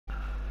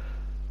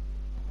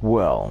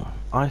Well,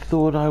 I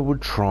thought I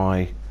would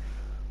try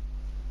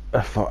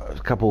a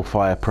couple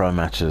Fire Pro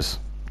matches.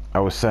 I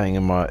was saying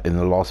in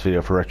the last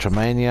video for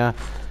Retromania,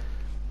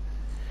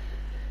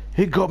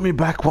 it got me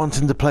back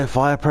wanting to play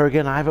Fire Pro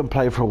again. I haven't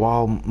played for a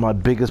while. My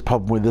biggest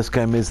problem with this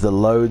game is the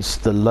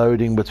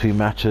loading between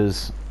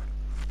matches.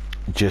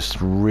 Just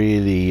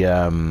really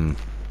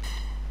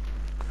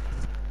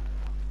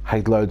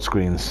hate load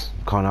screens.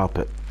 Can't help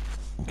it.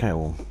 Okay,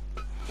 well,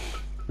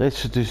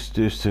 let's just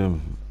do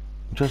some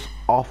just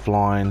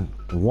offline,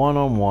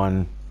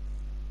 one-on-one.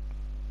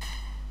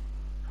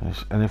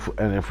 And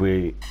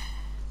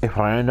if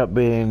I end up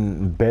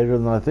being better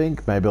than I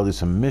think, maybe I'll do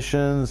some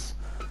missions.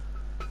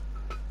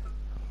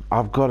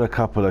 I've got a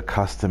couple of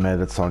custom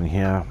edits on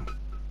here.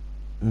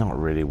 Not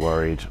really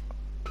worried.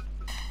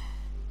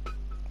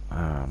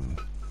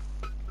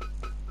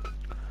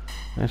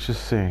 Let's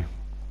just see.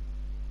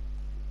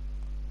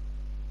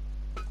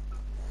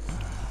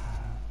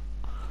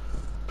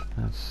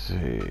 Let's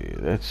see.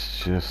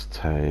 Let's just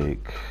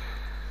take.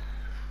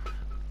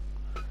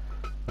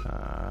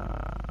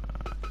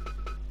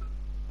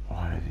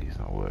 Why are these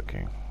not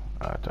working?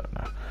 I don't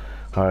know.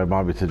 Oh, it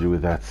might be to do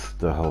with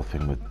the whole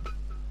thing with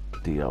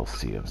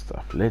DLC and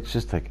stuff. Let's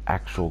just take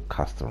actual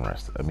custom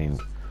rest. I mean,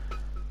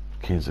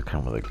 kids that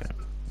come with a game.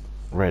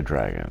 Red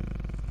Dragon.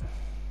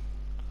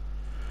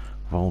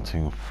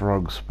 Vaulting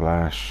Frog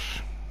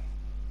Splash.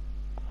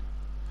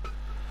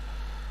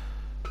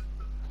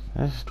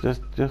 Let's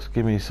just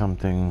give me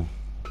something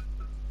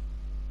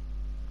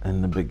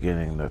in the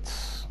beginning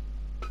that's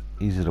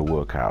easy to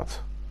work out.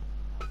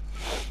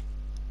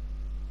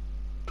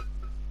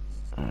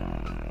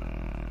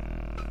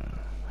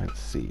 Let's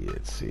see.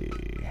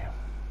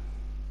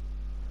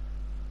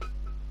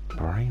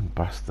 Brain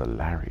Buster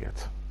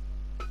Lariat.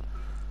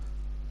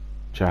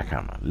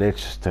 Jackhammer.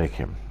 Let's just take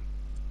him.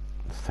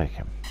 Let's take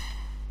him.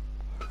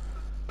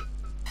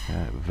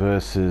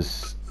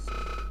 Versus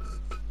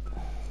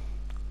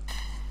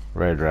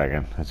Red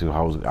Dragon. That's who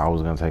I was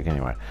going to take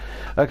anyway.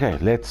 Okay,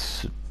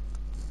 let's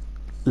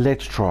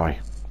try.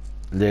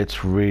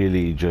 Let's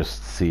really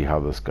just see how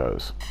this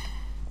goes.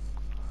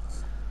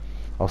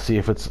 I'll see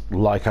if it's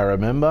like I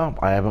remember.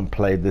 I haven't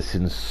played this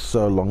in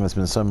so long. There's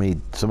been so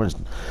much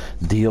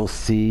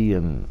DLC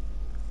and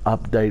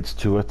updates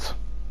to it.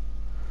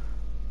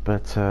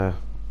 But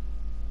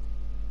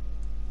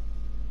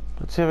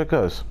let's see how it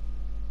goes.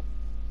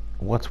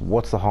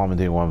 What's the harm in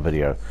doing one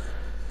video?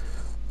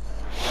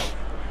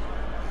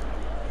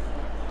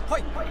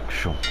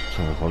 Sure.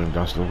 Turn the volume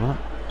down just a little bit.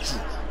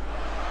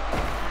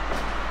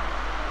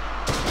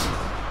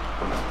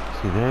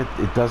 See there,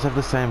 it does have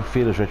the same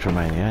feel as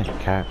Retromania.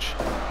 Catch.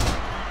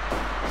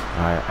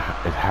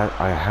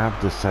 I have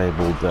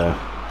disabled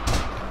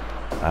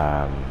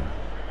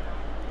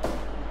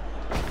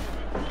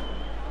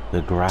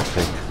the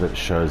graphic that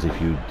shows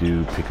if you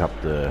do pick up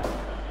the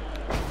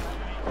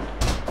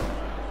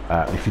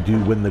if you do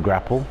win the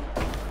grapple.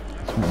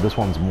 This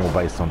one's more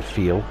based on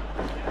feel.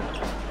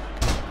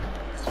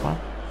 It's fun.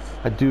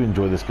 I do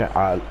enjoy this game.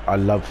 I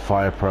love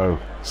Fire Pro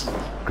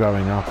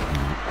growing up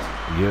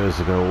years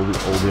ago. All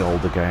the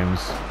older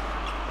games.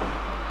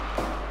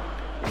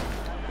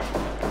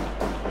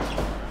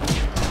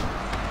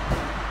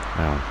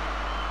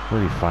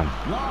 Really fun.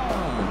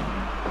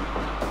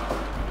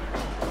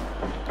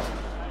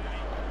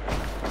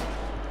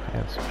 Okay,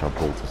 let's try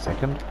ball to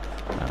second.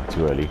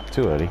 Too early.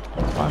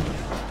 That's fine.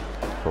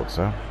 Thought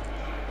so.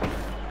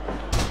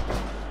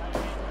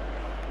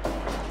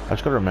 I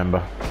just gotta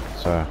remember.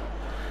 So,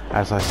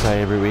 as I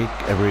say every week,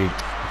 if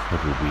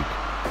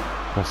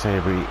I say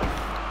every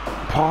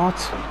part,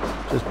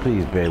 just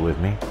please bear with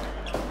me.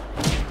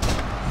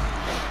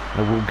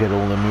 I will get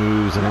all the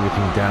moves and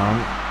everything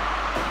down.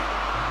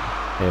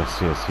 Yes,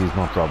 he's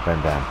not dropped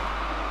Ben down.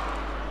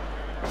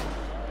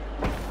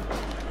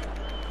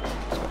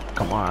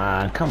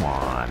 Come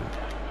on.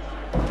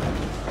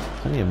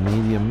 It's only a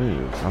medium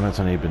move. I know it's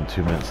only been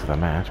 2 minutes of the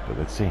match, but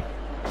let's see.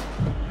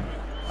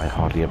 I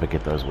hardly ever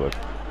get those work.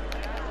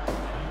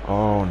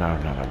 Oh, no,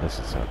 this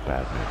is a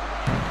bad move.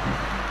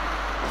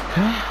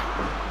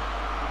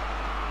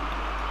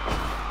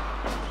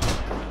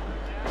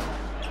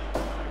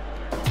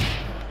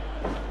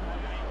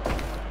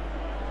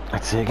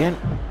 Let's see again.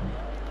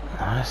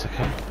 Nice,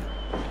 okay.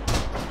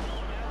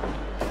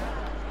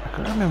 I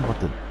can't remember what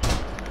the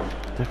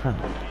different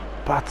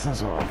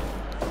buttons are.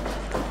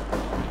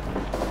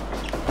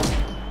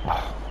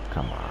 Oh,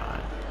 come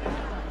on.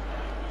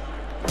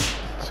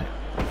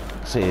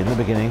 See, in the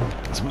beginning,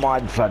 it's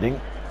mind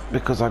flooding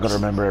because I got to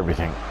remember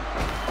everything.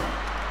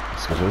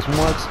 Let's go to this one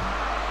works.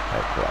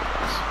 Okay,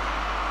 progress.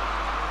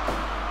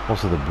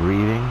 Also the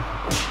breathing.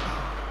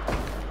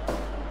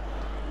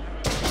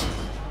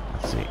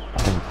 Let's see.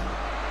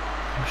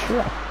 I'm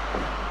sure.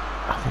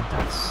 I think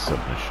that's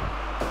submission.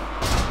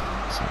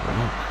 Let's have a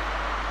look.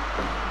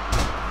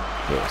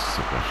 Yes,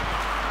 submission.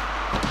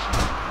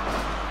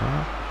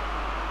 Okay.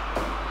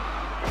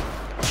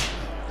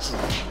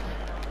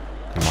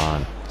 Come on.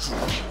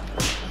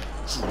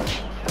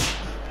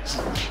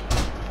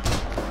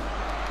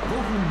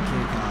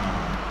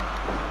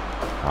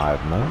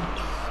 5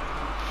 minutes.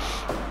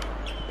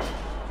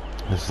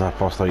 This is how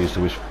fast I used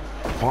to wish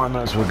 5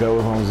 minutes would go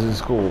when I was in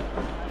school.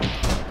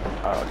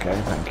 Okay,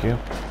 thank you.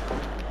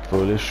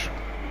 Foolish.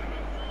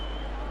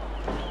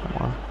 Come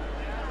on.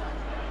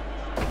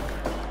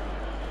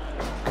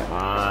 Come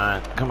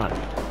on. Come on.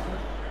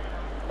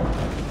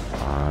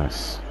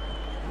 Nice.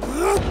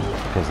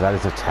 Because that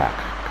is attack.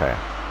 Okay.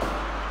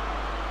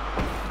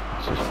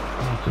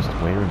 Just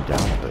wear him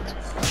down a bit.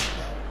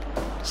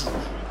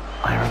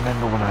 I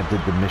remember when I did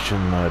the mission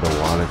mode a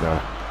while ago,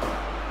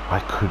 I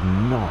could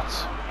not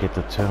get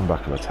the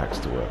turnbuckle attacks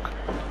to work.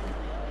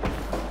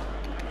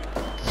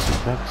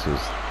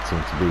 Suplexes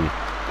seem to be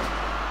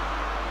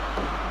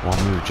one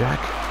move jack.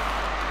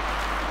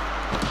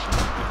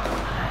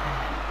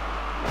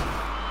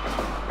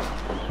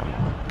 Come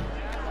on.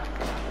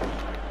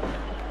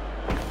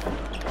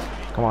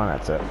 Come on,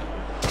 that's it.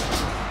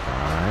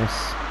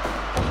 Nice.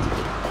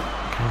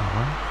 Come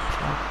on.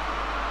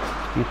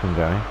 Keep him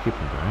going, keep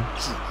him going.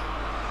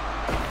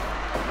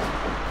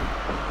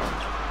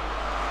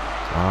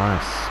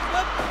 Nice.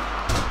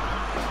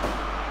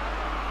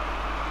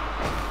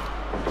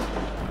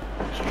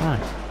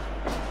 Strike.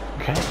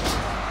 Okay.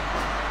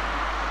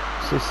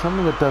 So some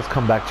of it does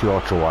come back to you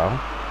after a while.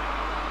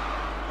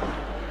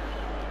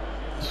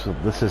 So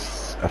this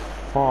is a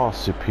far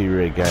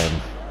superior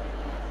game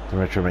than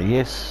Retro.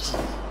 Yes,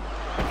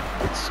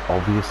 it's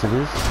obvious it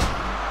is.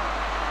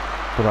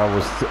 But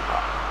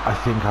I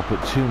think I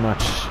put too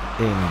much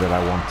in that I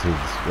wanted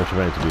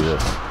Retro to be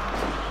this.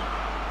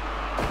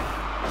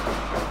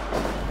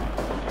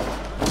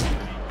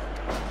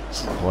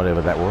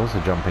 Whatever that was,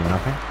 a jumping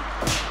nothing.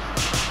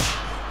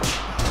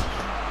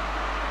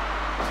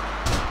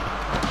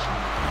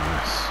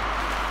 Nice.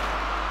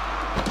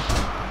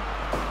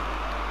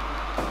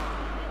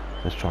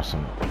 Let's try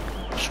some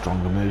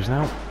stronger moves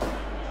now.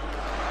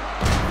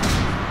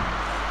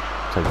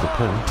 Take the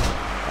pin.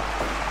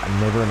 I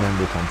never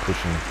remember if I'm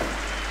pushing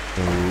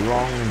the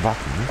wrong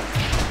button.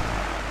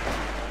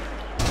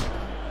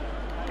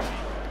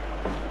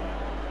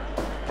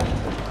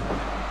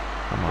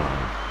 Come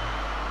on.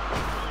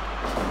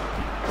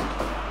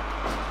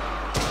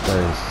 I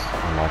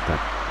like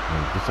that.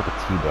 Just like a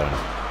T-bone.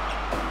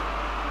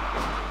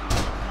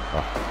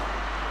 Oh.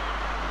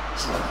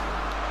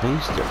 They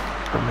used to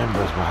remember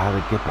as well how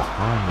to get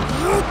behind them.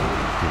 Do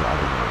the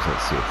other moves.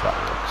 Let's see if that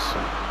works.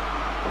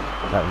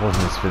 That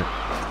wasn't his finish.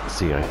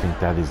 See, I think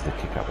that is the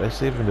kick up. Let's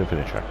see if we can do a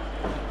finisher.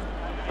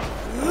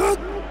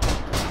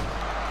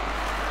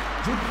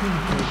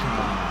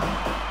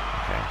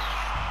 Okay.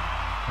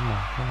 Come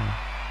on, come on.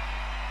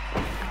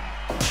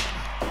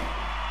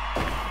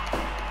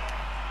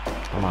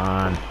 Come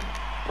on.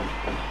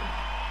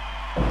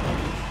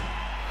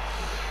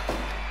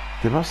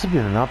 There must have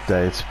been an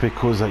update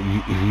because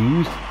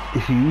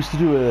if you used to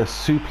do a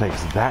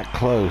suplex that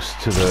close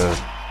to the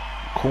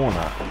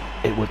corner,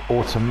 it would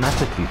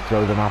automatically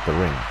throw them out the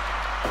ring,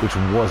 which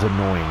was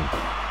annoying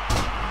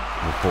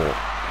before.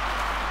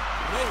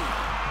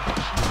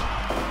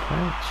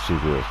 Okay, let's see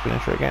the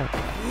finisher again.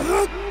 This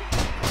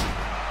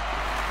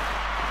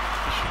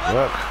should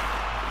work.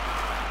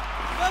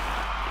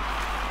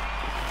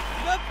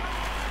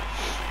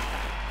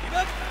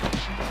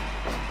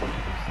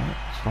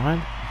 It's fine.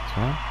 It's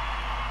fine.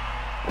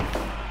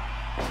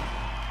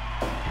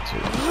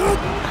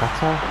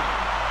 Cutter.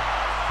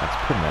 That's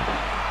pin it.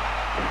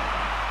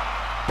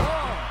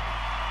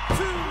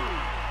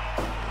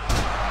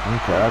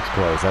 Okay, that's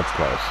close. That's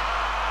close.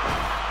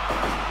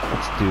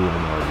 Let's do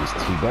one more of these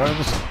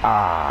T-bones.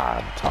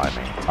 Ah,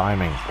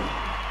 timing.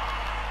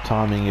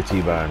 Timing a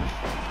T-bone.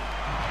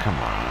 Come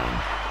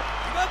on.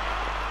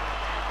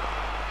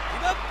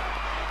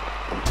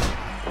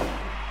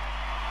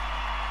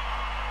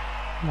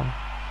 Come on.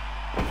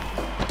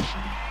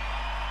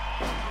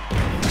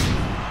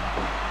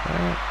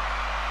 Right.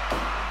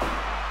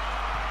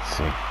 Let's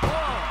see.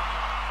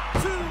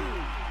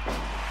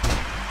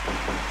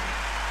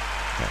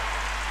 Okay.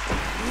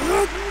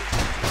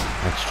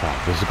 Let's try.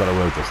 This has got to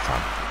work this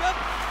time.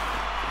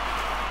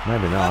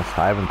 Maybe not. I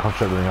haven't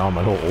concentrated on the arm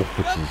at all,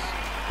 which is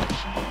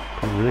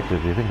pretty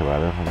ridiculous if you think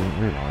about it. I didn't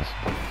realise.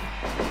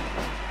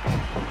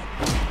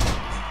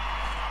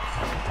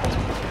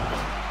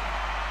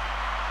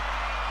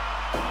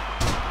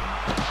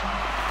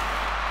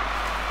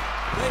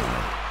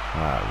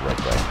 Red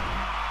break.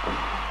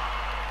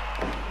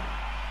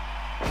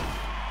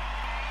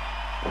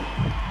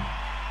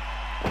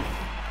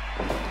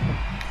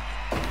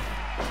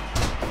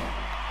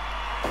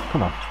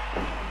 Come on.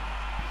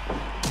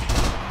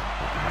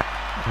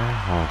 Okay,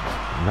 well,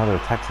 another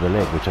attack to the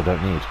leg, which I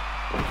don't need.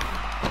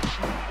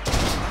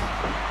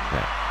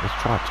 Yeah, let's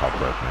try a top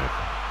rope move.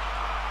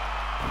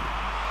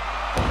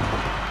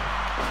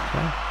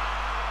 Okay.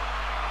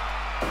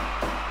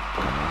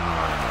 Come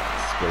on,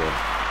 let's get it.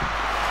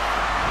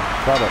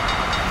 Got it.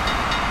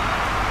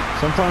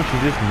 Sometimes you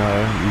just know,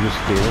 you just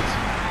feel it.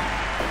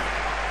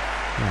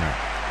 Yeah.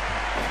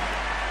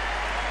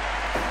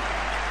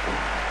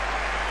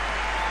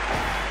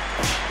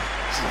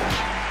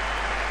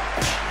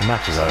 The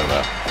match is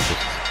over.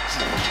 Just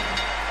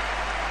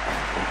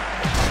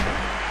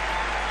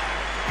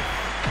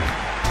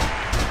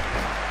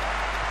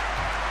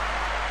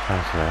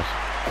Thanks for that.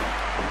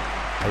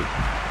 Hey.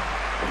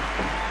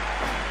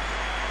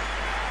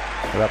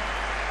 What up?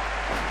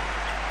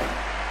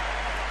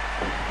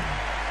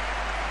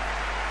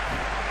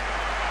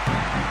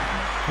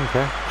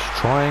 Okay, just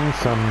trying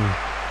some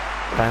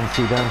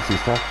fancy dancy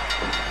stuff.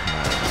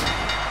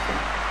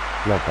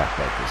 Love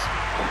backbreakers.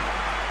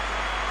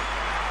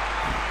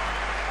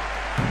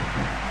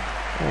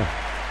 Oh,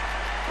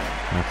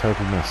 a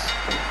total miss.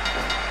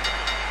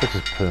 Let's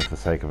just put it for the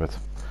sake of it.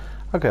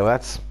 Okay, well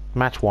that's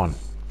match 1.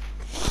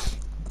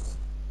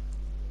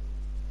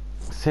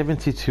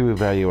 72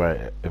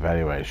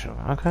 evaluation.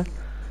 Okay,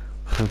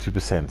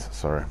 70%.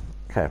 Sorry.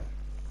 Okay.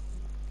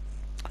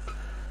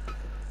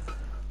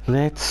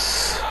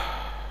 Let's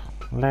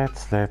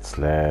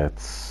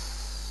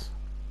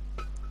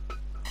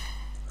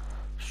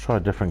try a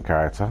different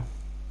character.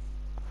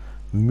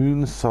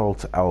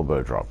 Moonsault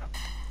elbow drop.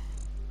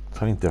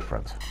 Something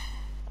different.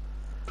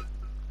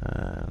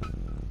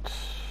 And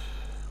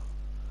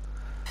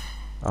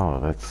oh,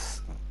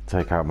 let's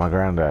take out my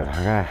granddad.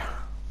 Okay.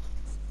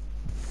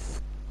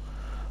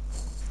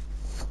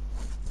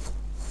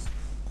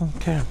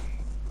 Okay.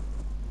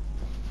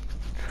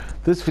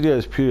 This video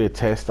is purely a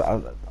test.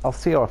 I'll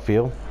see how I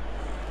feel.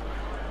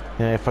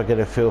 You know, if I get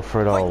a feel for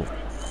it, I'll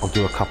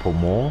do a couple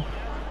more.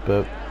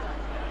 But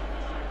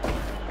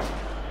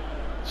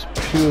it's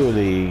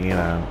purely, you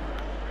know,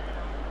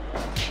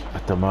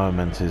 at the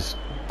moment is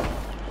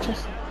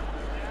just,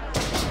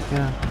 you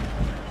know,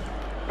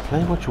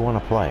 play what you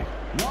want to play.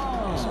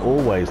 It's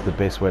always the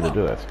best way to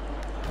do it.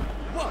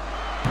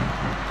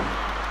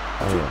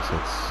 Oh yes,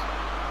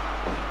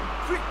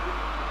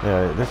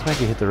 yeah, let's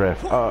make it hit the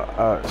ref.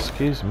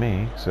 Excuse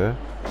me, sir.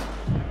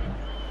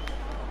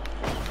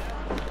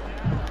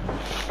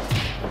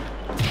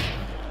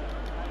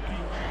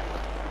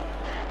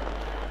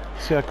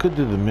 See, I could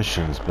do the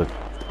missions, but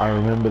I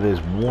remember there's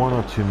 1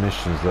 or 2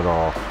 missions that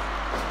are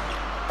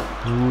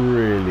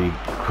really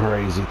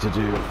crazy to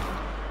do.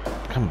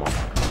 Come on.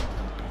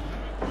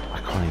 I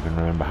can't even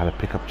remember how to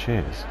pick up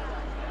chairs.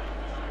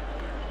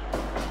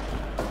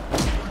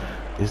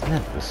 Isn't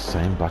it the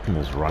same button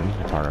as run,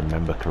 if I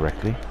remember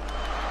correctly?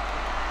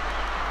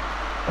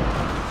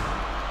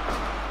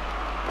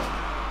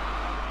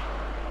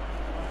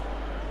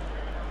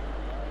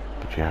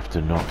 But you have to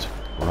not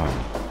run.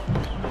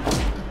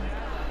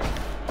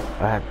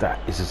 That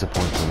is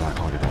disappointing when I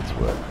can't get that to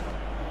work.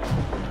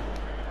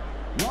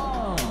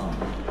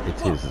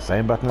 It is the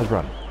same button as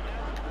run.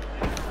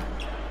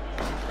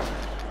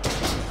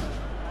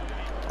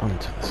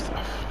 Onto the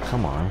stuff.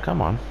 Come on,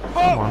 come on,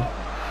 come on.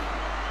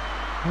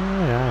 Oh,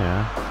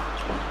 yeah.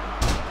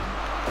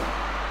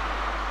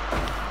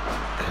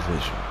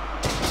 Collision.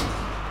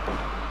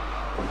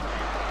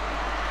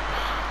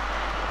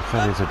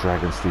 That is a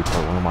Dragon Steep,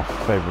 one of my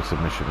favourite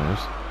submission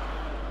moves.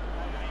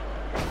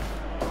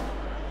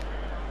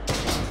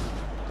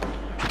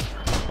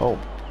 Oh,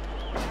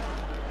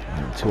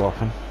 not too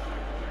often.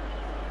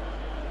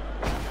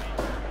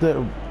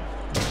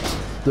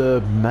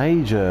 The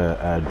major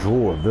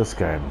draw of this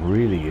game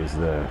really is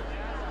the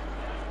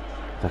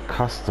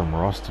custom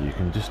roster. You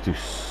can just do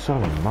so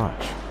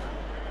much.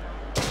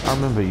 I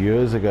remember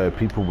years ago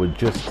people would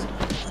just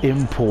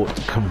import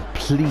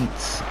complete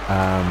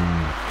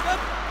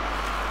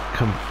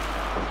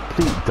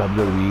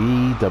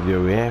WWE,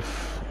 WF,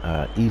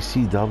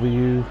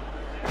 ECW,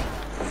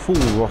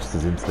 full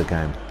rosters into the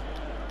game.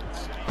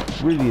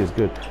 It really is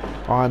good.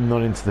 I'm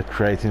not into the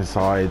creating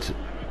side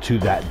to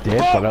that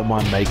depth. I don't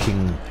mind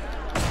making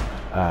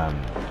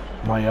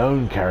my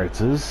own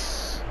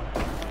characters,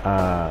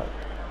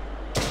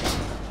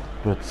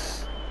 but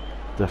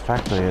the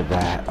fact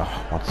that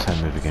what's the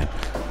same move again?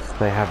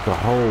 They have the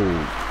whole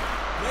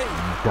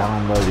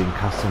downloading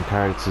custom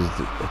characters.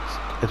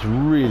 It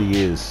really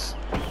is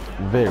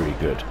very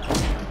good.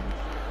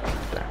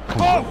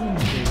 Come on.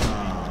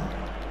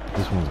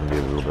 This one's gonna be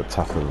a little bit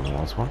tougher than the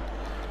last one.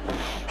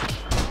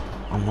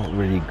 I'm not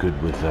really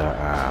good with the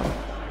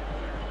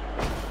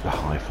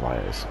high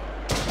flyers.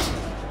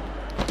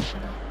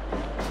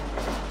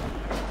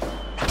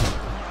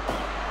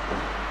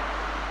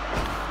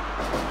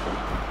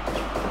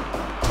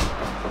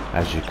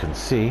 As you can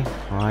see,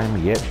 I'm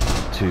yet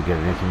to get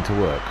anything to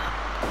work.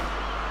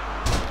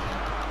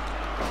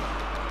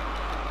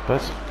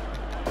 But,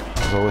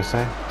 as I always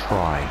say,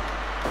 try.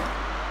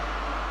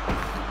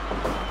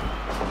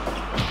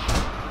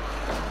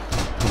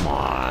 Come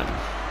on.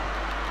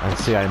 And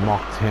see, I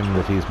mocked him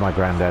that he's my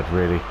granddad,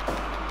 really.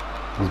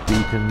 He's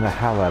beating the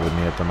hell out of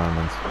me at the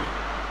moment.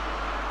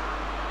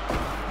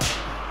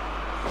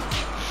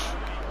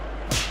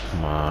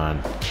 Come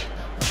on.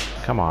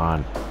 Come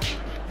on.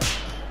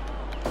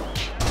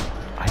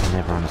 I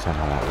never understand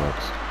how that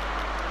works.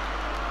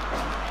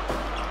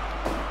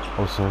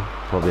 Also,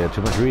 probably had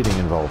too much reading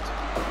involved.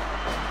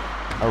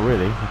 Oh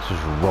really? Let's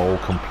just roll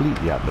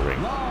completely out the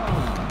ring. 1,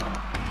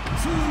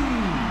 2,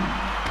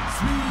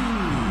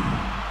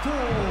 3,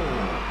 4,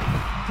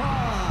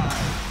 5,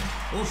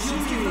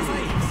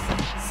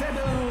 6, 7,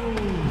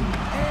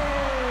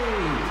 8.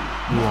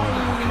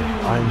 Okay.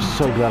 Oh I'm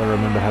so glad I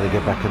remember how to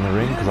get back in the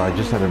ring because I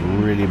just had a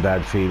really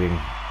bad feeling.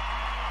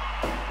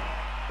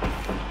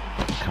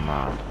 Come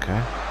on, okay.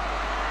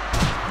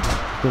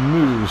 The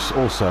moves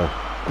also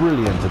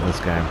brilliant in this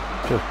game,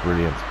 just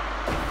brilliant.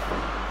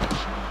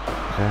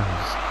 Okay,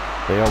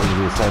 they are going to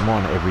do the same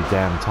one every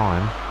damn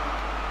time.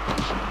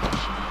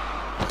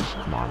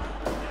 Come on.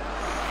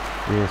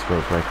 Yes,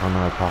 rope break on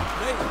the path.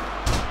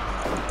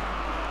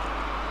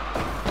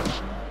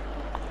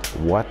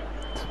 What?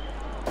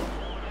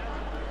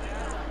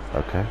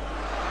 Okay.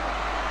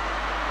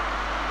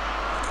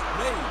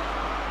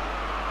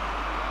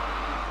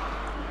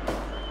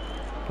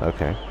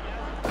 Okay.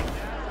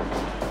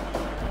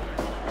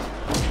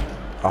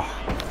 Oh,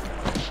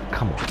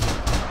 come on.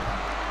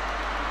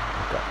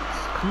 Okay.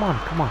 Come on,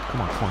 come on,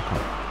 come on, come on, come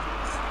on.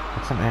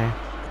 Get some air.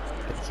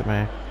 Get some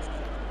air.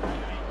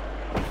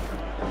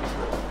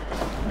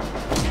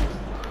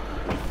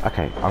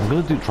 Okay, I'm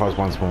gonna do tries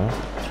once more.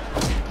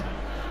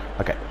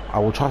 Okay, I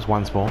will try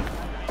once more.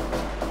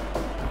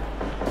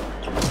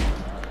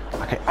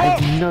 Okay, I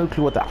have no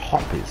clue what that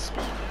hop is.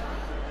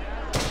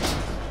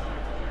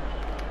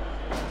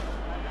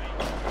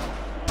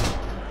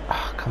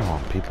 Ah, come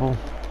on, people.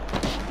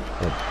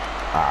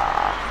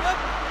 Ah,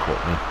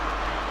 caught me.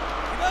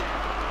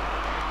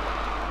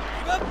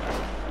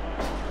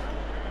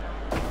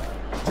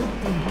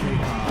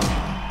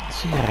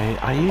 See,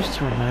 I used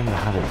to remember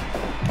how to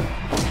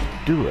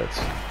do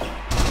it.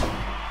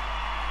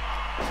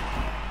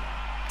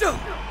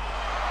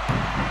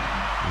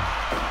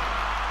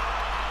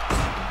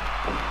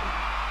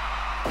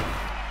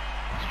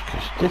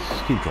 Just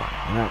keep going,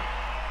 you know.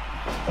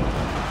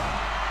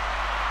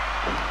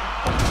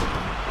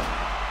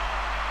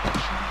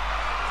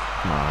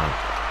 Come on.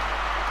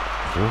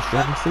 Reverse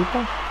Dragon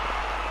Sleeper?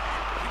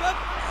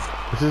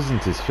 This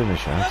isn't his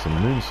finisher, it's a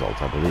moonsault,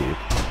 I believe.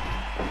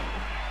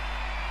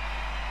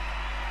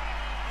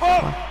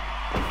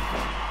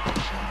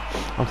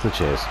 Onto the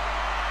chairs.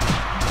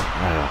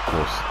 And of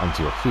course,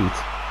 onto your feet.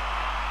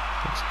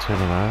 Let's turn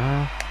him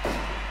over.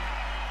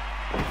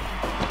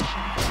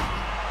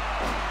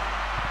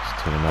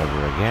 Let's turn him over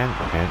again.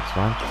 Okay, it's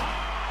fine.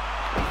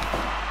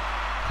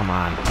 Come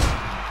on.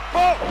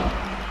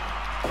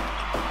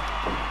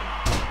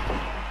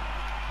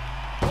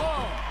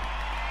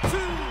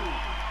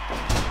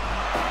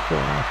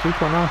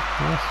 2.0,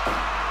 yes.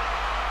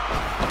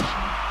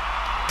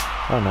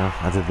 Oh no,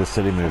 I did the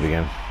silly move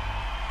again.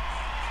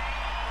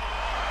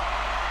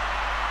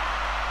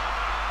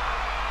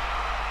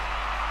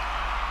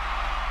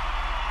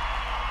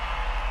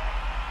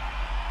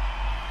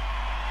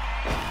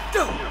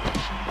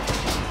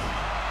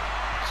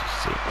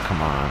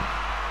 Come on.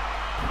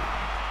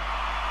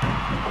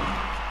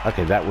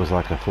 Okay, that was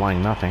like a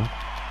flying nothing.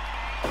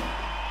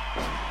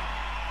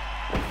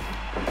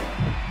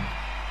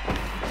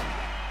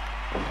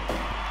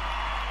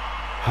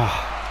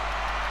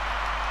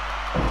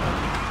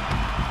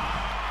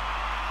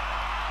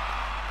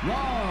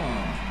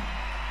 One,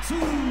 two,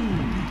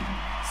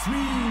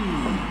 three.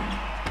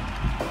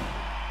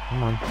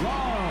 Come on.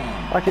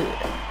 Like it.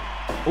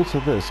 Also,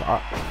 this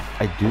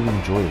I do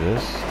enjoy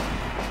this,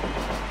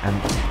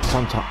 and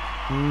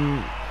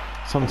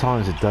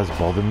sometimes it does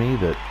bother me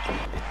that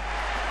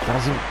it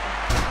doesn't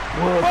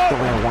work the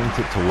way I want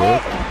it to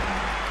work.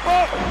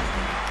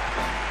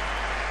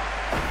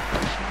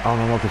 Oh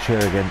no, not the chair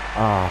again.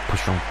 Ah,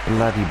 push wrong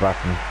bloody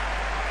button.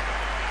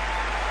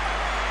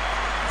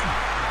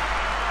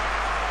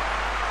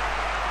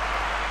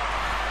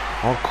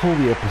 I'll call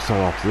the episode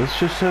after this,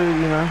 just so,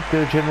 you know,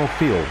 get a general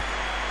feel.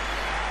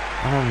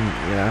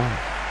 You know,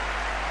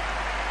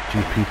 do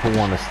people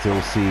want to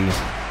still see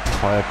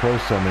Fire Pro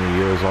so many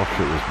years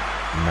after it was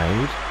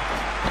made?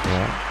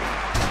 Yeah.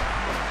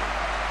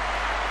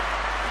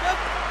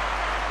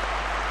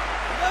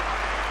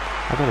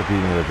 I got a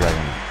beating with a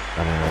dragon.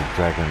 I mean, a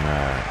dragon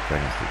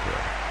sleeper.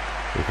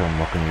 If I'm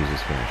not going to use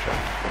his finisher.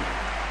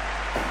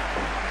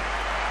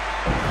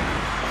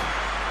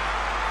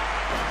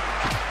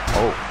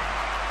 Oh.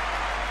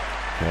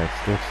 Okay,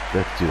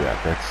 let's do that.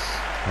 Let's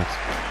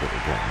put the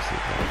dragon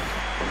sleeper.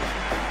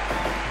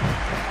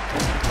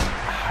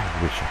 I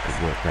wish I could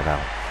work that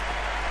out.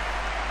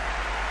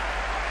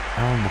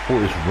 Before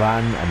it was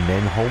run and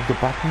then hold the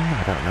button?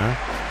 I don't know.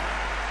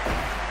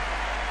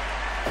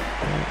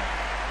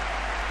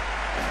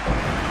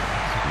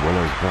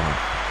 Willow's gone.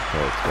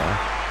 There it's gone.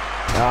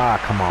 Ah,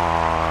 come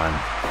on.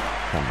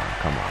 Come on,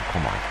 come on,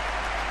 come on.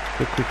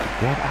 Quick,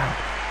 get out.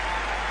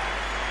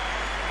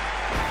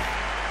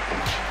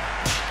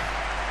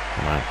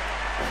 Come on.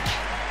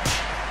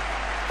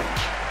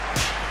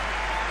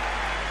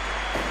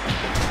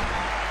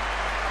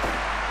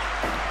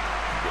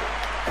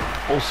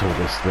 Also,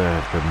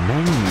 the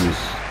menus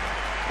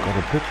got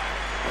a bit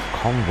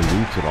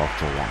convoluted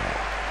after a while.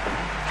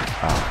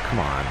 Ah, come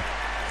on.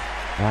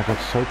 And I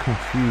got so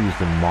confused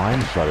and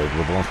mind flooded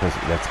with one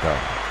person. Let's go.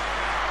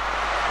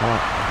 Come on,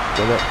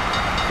 get it.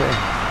 Okay.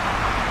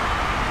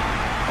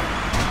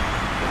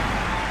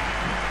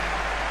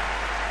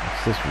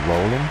 What's this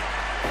rolling?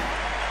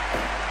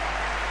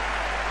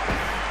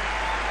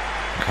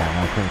 Okay, I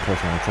want clean close.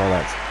 I want to try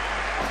that.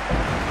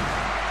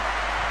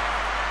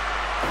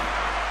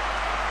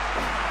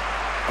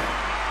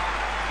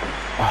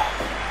 Oh,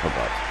 not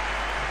bad.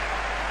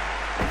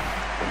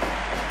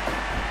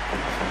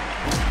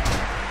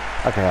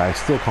 Okay, I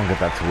still can't get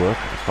that to work.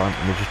 It's fine.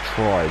 Let me just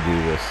try to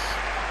do this.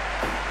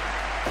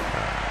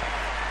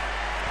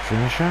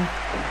 Finisher.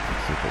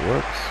 Let's see if it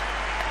works.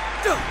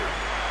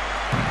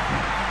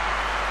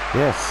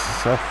 Yes,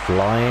 a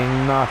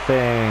flying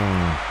nothing.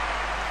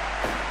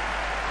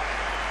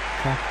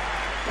 Okay.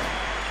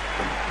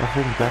 I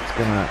think that's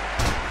gonna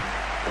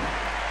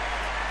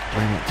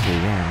bring it to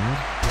the end.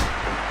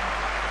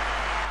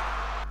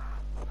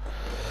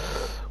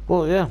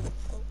 Well, yeah.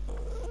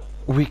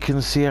 We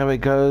can see how it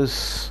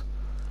goes.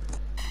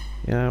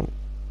 You know,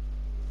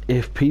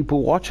 if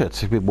people watch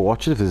it. If people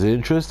watch it, if there's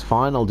interest,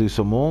 fine, I'll do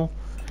some more.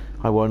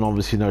 I won't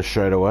obviously know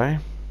straight away.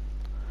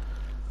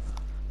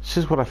 It's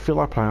just what I feel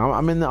like playing.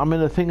 I'm in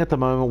a thing at the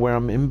moment where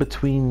I'm in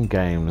between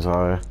games.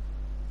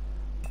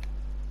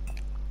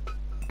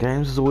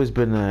 Games has always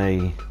been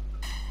an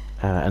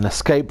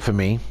escape for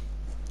me.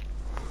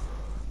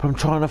 But I'm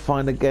trying to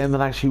find a game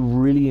that I actually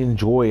really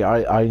enjoy.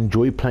 I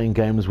enjoy playing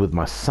games with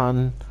my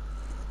son.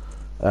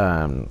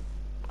 I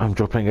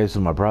enjoy playing games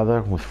with my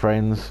brother, with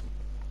friends.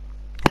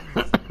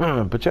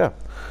 But yeah,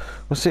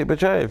 we'll see.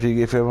 But yeah, if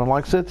everyone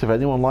likes it, if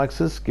anyone likes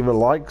this, give it a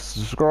like,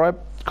 subscribe,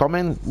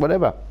 comment,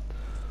 whatever.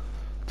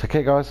 Take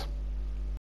care, guys.